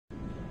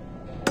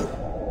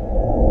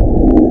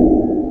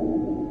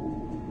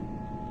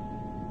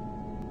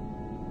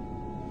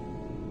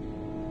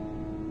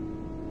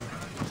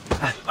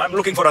I'm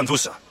looking for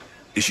Anthousa.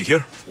 Is she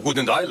here?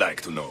 Wouldn't I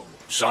like to know?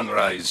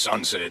 Sunrise,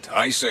 sunset,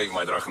 I save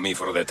my drachmi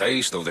for the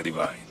taste of the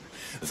divine.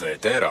 The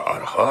hetaerae are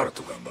hard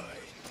to come by.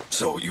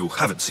 So you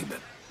haven't seen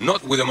them?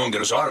 Not with a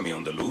monger's army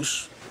on the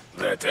loose.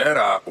 The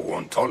hetaerae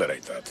won't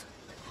tolerate that.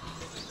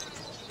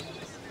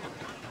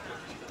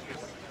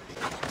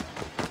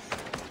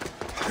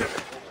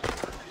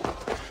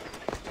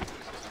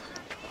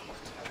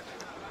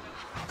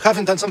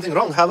 Haven't done something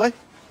wrong, have I?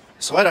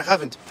 Swear I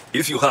haven't.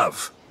 If you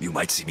have, you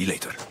might see me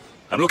later.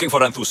 I'm looking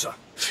for Anthousa.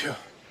 Phew.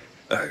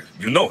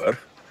 You know her?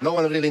 No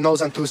one really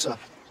knows anthousa.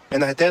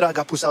 And the hetaerae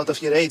got pushed out of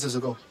here ages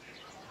ago.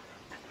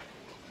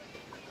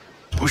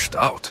 Pushed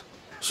out?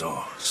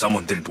 So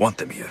someone didn't want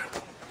them here.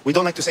 We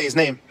don't like to say his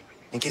name,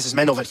 in case his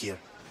men over here.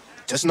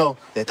 Just know,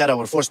 the hetaerae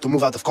were forced to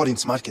move out of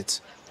Corinth's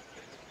markets.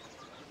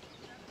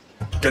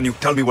 Can you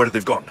tell me where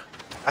they've gone?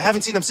 I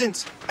haven't seen them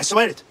since. I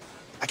swear it.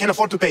 I can't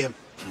afford to pay him.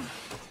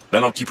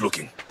 Then I'll keep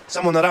looking.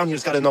 Someone around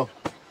here's gotta know.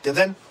 Till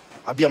then,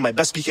 I'll be on my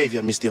best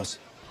behavior, mis Dios.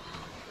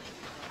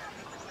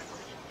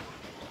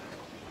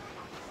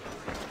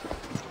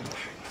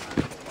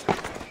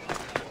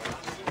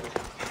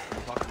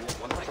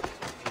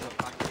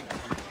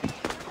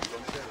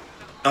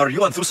 Are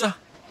you Anthousa?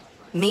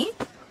 Me?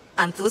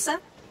 Anthousa?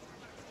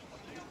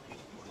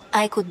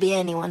 I could be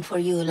anyone for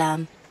you,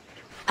 lamb.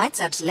 I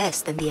charge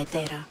less than the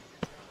hetaerae.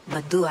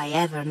 But do I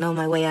ever know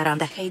my way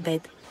around a hay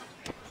bed?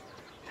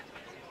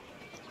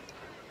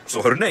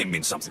 So her name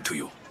means something to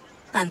you?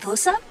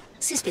 Anthousa?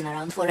 She's been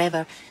around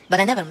forever,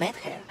 but I never met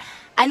her.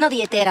 I know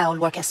the hetaerae all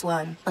work as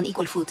one, on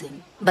equal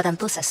footing. But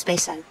Anthousa's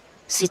special.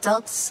 She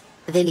talks,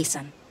 they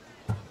listen.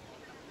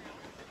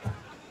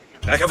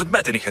 I haven't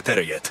met any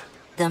hetaerae yet.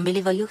 Don't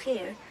believe what you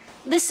hear.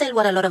 They sell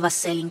what a lot of us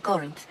sell in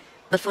Corinth.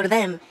 But for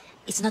them,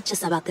 it's not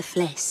just about the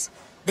flesh.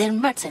 They're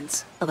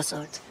merchants, of a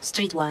sort,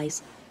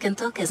 streetwise. Can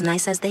talk as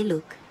nice as they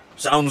look.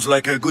 Sounds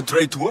like a good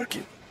trade to work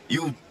in.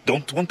 You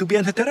don't want to be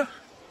an hetaerae?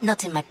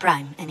 Not in my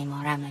prime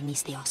anymore, am I,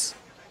 mis Dios?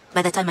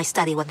 By the time I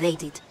study what they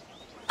did,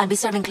 I'll be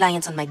serving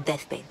clients on my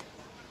deathbed.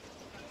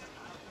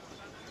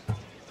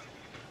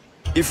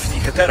 If the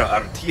hetaerae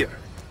aren't here,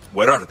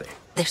 where are they?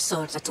 Their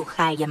swords are too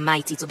high and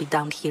mighty to be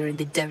down here in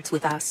the dirt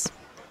with us.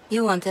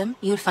 You want them,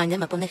 you'll find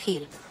them up on the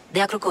hill. The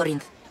Acro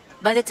Corinth,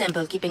 by the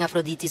temple, keeping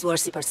Aphrodite's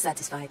worshippers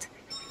satisfied.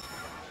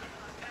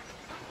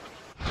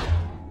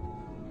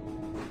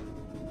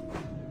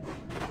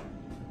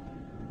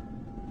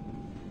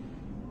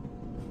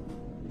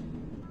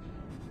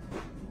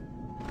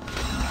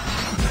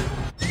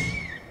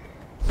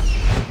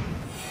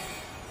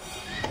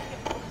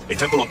 A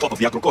temple on top of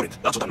the Acro Corinth.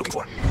 That's what I'm looking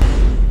for.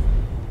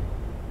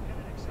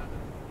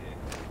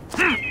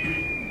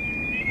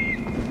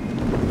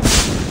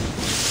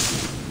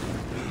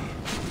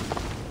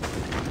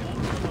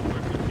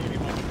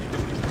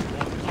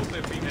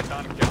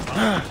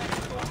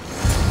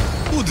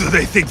 Who do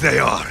they think they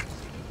are?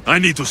 I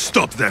need to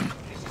stop them.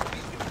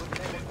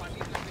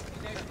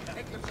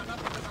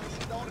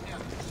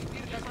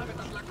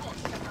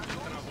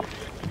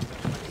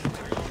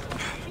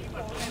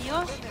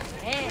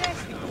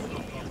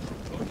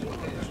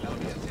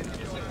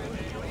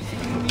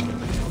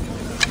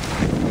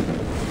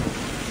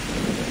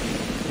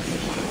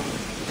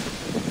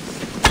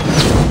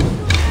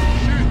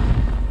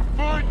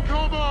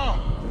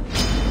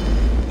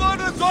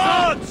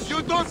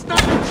 You don't stand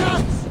a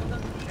chance!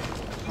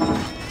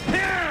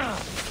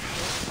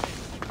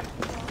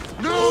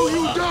 No,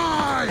 you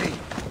die!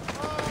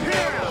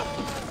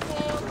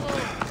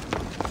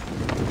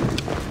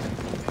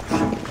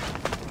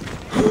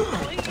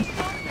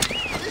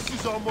 This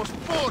is almost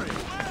boring!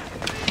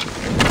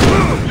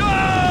 No!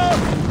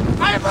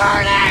 I'm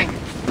burning!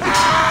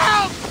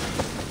 Help!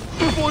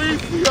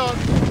 Korinthia!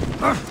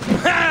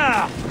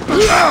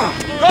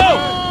 Go!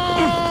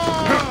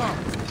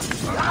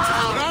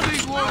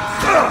 Running won't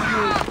save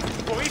you!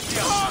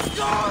 Korinthia! Oh,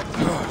 God!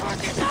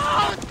 Work it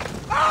out!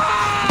 No!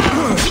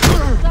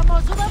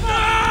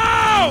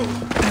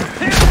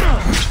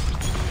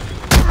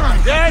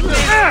 Death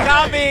is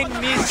coming,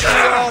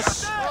 Misios!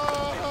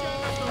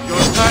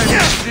 Your time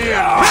is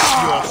near,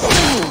 Misios!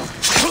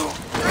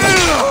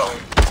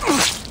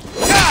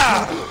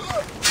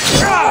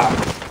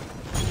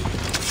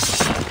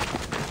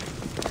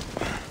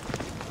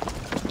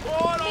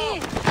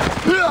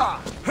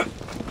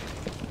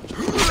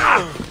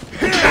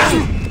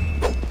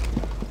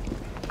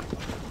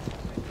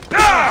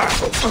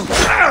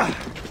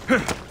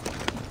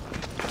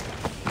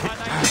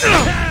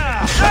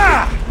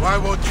 Why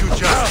won't you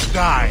just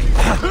die?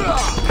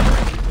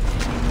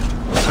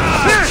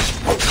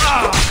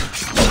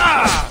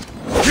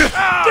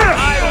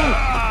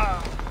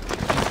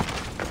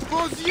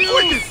 Was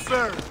you,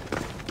 sir?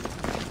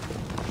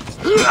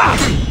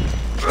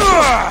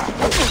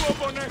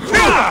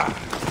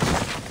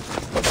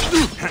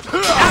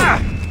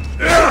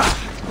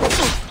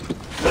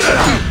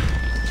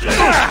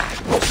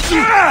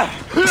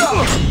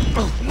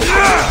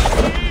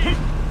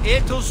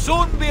 It'll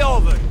soon be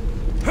over.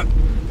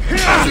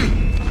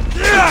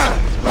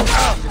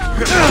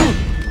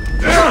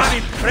 I'm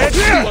impressed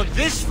you got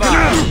this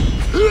far.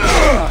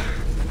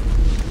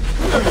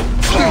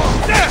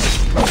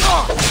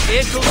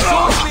 It'll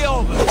soon be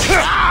over.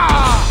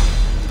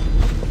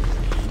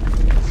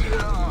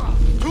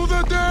 To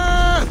the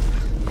death!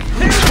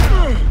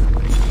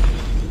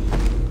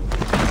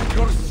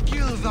 Your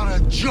skills are a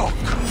joke.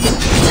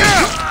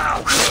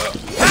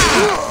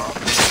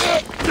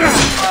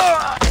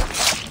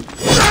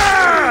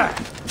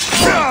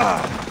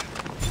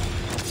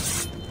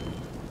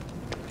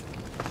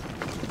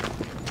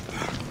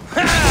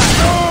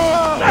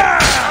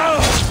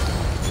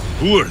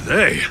 Who are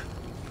they?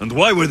 And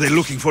why were they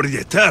looking for the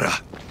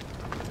hetaerae?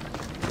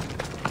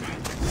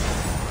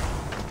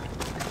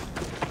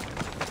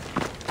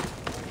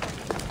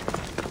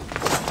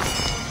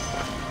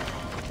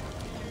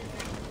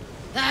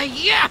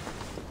 Yeah!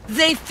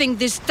 They think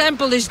this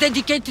temple is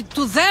dedicated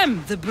to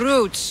them, the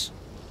brutes.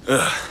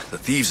 The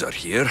thieves are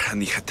here,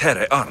 and the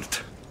hetaerae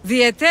aren't.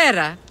 The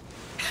hetaerae?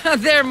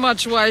 They're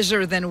much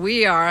wiser than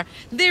we are.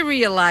 They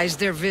realized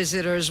their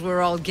visitors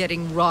were all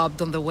getting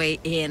robbed on the way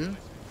in.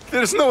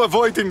 There's no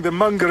avoiding the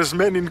monger's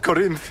men in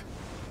Corinth.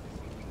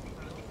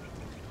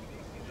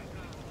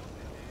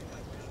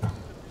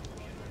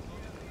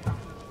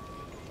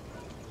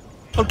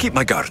 I'll keep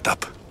my guard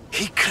up.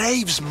 He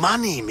craves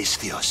money,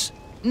 Misthios.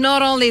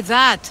 Not only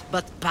that,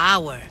 but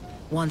power.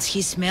 Once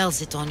he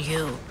smells it on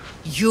you,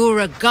 you're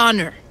a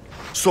gunner.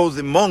 So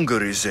the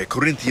monger is a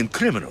Corinthian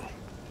criminal?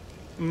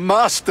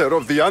 Master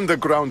of the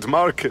underground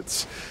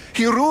markets.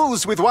 He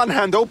rules with one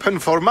hand open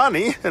for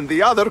money and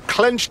the other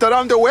clenched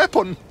around a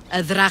weapon.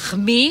 A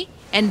drachmi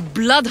and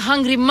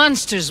blood-hungry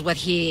monster's what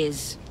he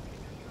is.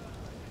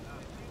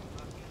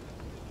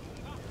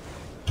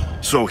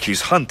 So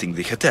he's hunting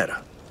the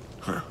hetaerae?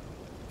 Huh.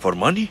 For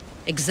money?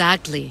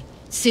 Exactly.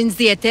 Since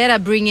the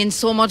hetaerae bring in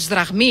so much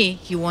drachmi,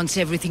 he wants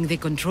everything they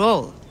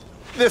control.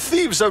 The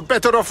thieves are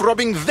better off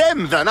robbing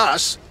them than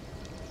us.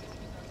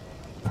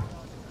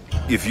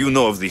 If you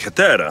know of the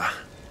hetaerae,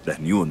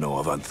 then you know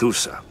of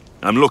anthousa.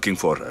 I'm looking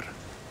for her.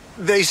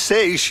 They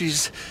say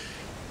she's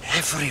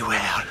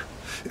everywhere.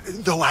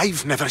 Though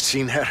I've never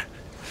seen her.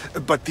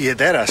 But the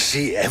hetaerae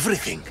see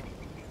everything.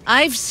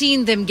 I've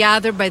seen them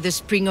gather by the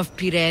spring of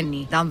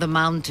Pirene, down the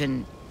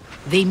mountain.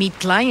 They meet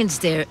clients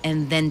there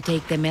and then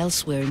take them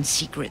elsewhere in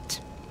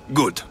secret.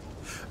 Good.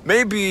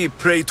 Maybe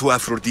pray to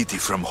Aphrodite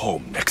from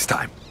home next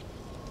time.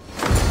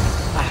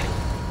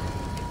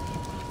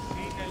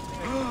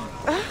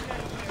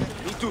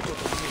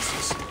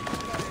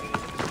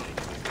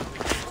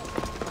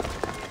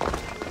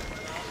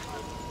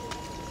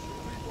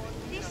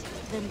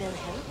 Then they'll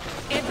help.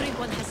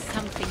 Everyone has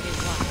something they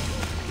want.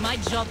 My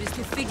job is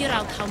to figure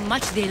out how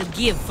much they'll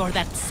give for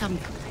that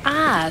something.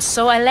 Ah,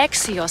 so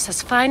Alexios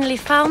has finally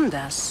found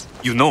us.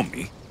 You know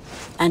me?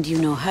 And you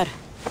know her.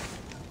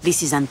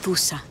 This is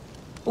Anthousa.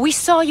 We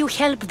saw you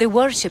help the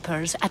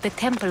worshippers at the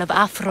temple of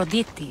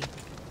Aphrodite.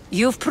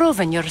 You've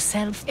proven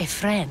yourself a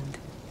friend.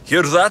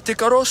 Hear that,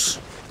 Ikaros?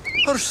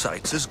 Her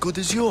sight's as good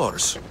as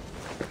yours.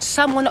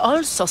 Someone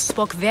also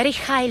spoke very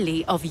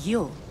highly of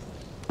you.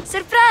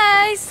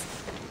 Surprise!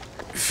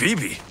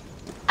 Phoebe?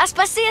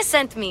 Aspasia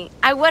sent me.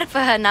 I work for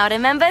her now,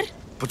 remember?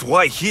 But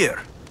why here?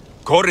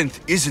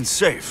 Corinth isn't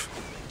safe.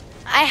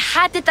 I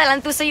had to tell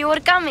Anthousa you were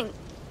coming.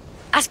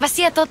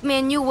 Aspasia taught me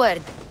a new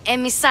word.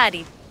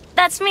 Emissary.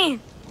 That's me.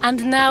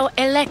 And now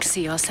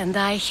Alexios and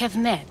I have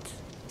met.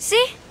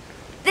 See?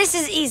 This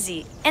is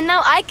easy. And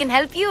now I can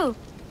help you.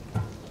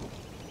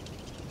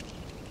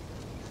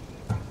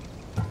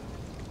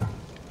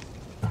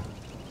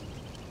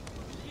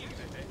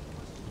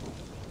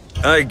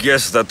 I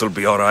guess that'll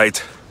be all right.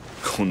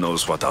 Who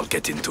knows what I'll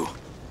get into.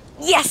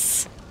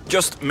 Yes!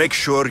 Just make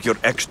sure you're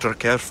extra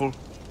careful.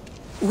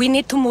 We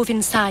need to move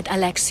inside,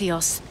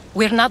 Alexios.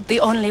 We're not the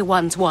only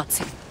ones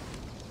watching.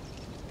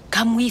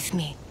 Come with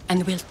me,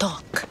 and we'll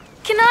talk.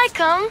 Can I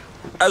come?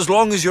 As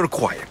long as you're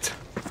quiet.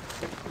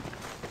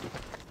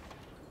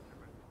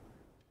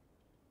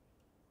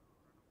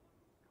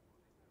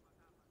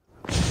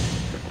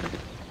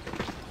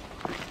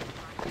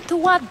 To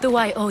what do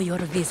I owe your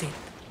visit?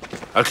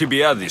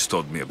 Alkibiades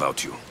told me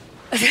about you.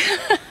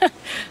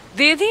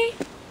 Did he?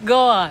 Go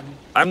on.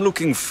 I'm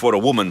looking for a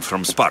woman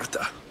from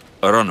Sparta.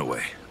 A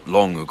runaway,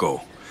 long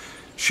ago.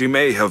 She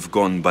may have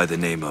gone by the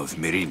name of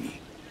Myrine.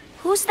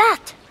 Who's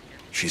that?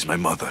 She's my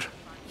mother.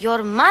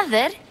 Your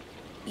mother?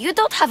 You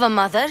don't have a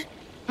mother.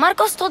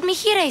 Marcos told me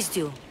he raised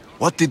you.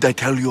 What did I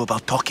tell you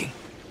about talking?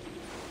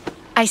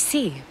 I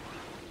see.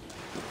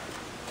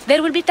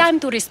 There will be time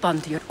to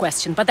respond to your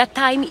question, but that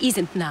time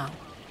isn't now.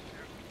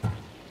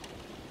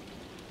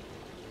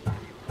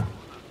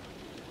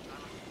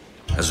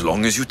 As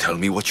long as you tell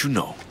me what you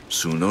know,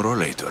 sooner or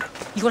later.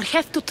 You'll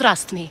have to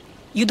trust me.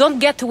 You don't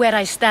get to where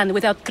I stand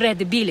without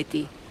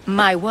credibility.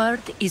 My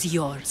word is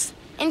yours.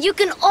 And you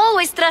can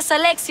always trust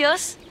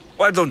Alexios.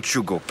 Why don't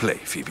you go play,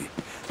 Phoebe?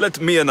 Let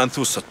me and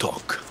Anthousa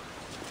talk.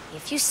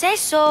 If you say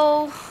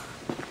so.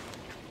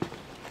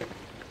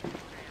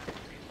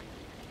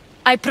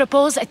 I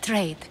propose a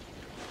trade.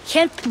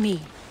 Help me.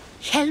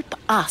 Help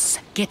us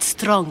get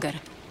stronger.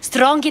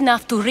 Strong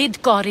enough to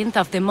rid Corinth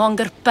of the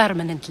monger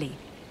permanently.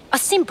 A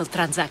simple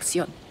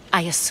transaction,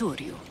 I assure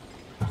you.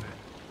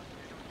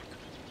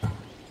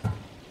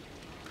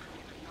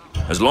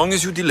 As long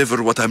as you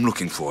deliver what I'm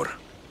looking for,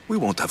 we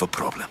won't have a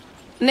problem.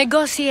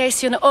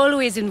 Negotiation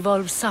always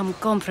involves some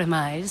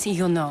compromise,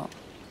 you know.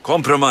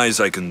 Compromise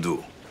I can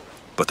do,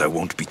 but I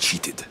won't be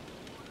cheated.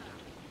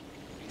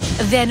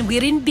 Then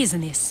we're in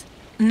business.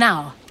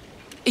 Now,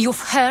 you've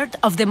heard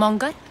of the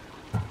Mongol?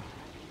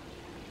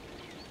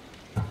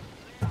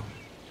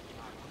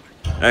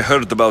 I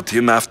heard about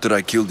him after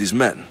I killed his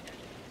men.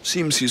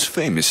 Seems he's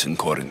famous in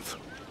Corinth.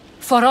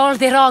 For all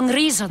the wrong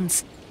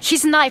reasons.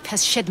 His knife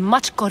has shed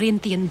much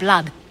Corinthian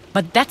blood,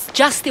 but that's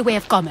just the way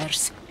of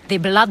commerce. The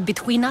blood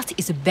between us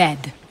is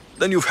bad.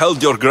 Then you've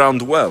held your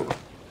ground well.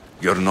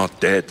 You're not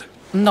dead.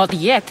 Not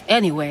yet,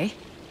 anyway.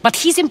 But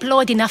he's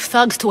employed enough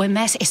thugs to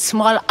amass a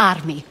small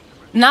army.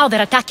 Now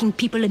they're attacking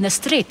people in the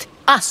street,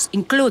 us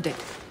included.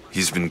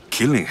 He's been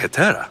killing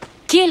hetaerae.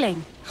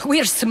 Killing?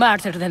 We're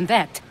smarter than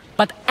that.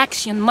 But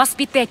action must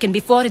be taken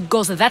before it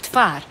goes that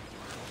far.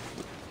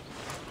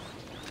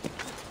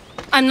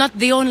 I'm not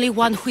the only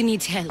one who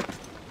needs help.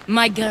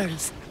 My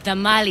girls,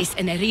 Damalis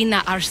and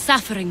Irina, are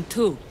suffering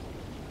too.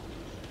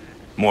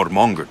 More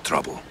Mongol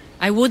trouble.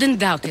 I wouldn't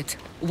doubt it.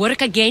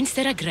 Work against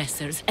their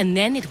aggressors, and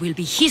then it will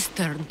be his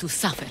turn to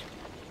suffer.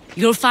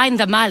 You'll find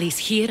Damalis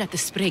here at the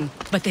spring,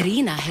 but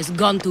Irina has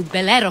gone to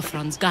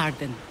Bellerophon's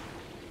garden.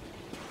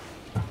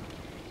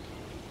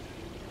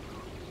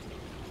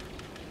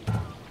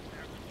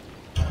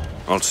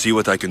 I'll see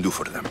what I can do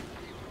for them.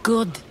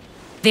 Good.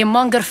 The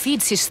monger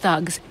feeds his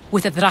thugs.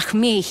 With a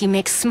drachmi, he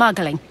makes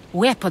smuggling.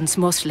 Weapons,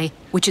 mostly.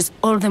 Which is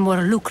all the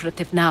more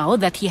lucrative now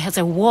that he has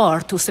a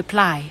war to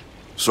supply.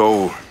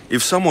 So,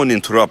 if someone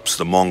interrupts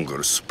the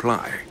monger's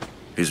supply,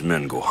 his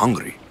men go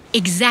hungry.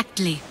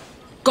 Exactly.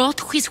 Go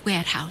to his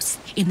warehouse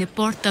in the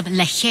port of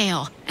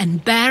Lecheo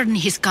and burn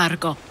his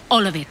cargo.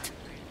 All of it.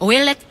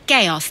 We'll let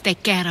chaos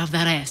take care of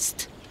the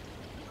rest.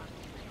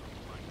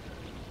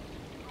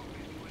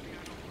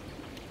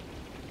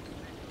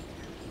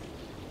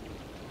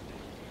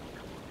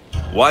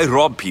 Why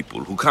rob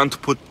people who can't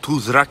put two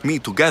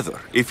drachmi together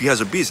if he has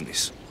a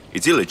business?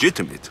 It's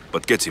illegitimate,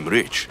 but gets him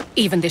rich.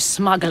 Even the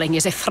smuggling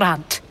is a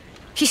front.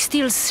 He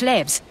steals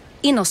slaves,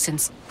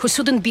 innocents, who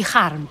shouldn't be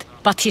harmed,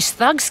 but his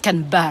thugs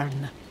can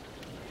burn.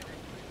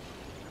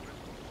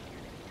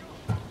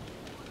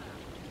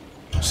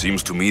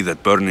 Seems to me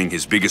that burning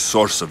his biggest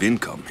source of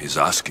income is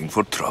asking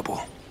for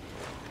trouble.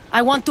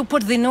 I want to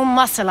put the new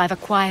muscle I've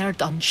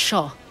acquired on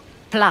show.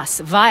 Plus,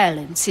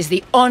 violence is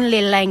the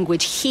only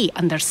language he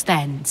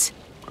understands.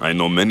 I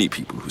know many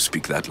people who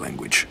speak that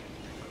language.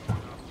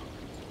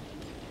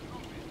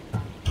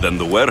 Then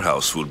the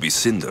warehouse will be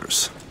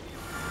cinders.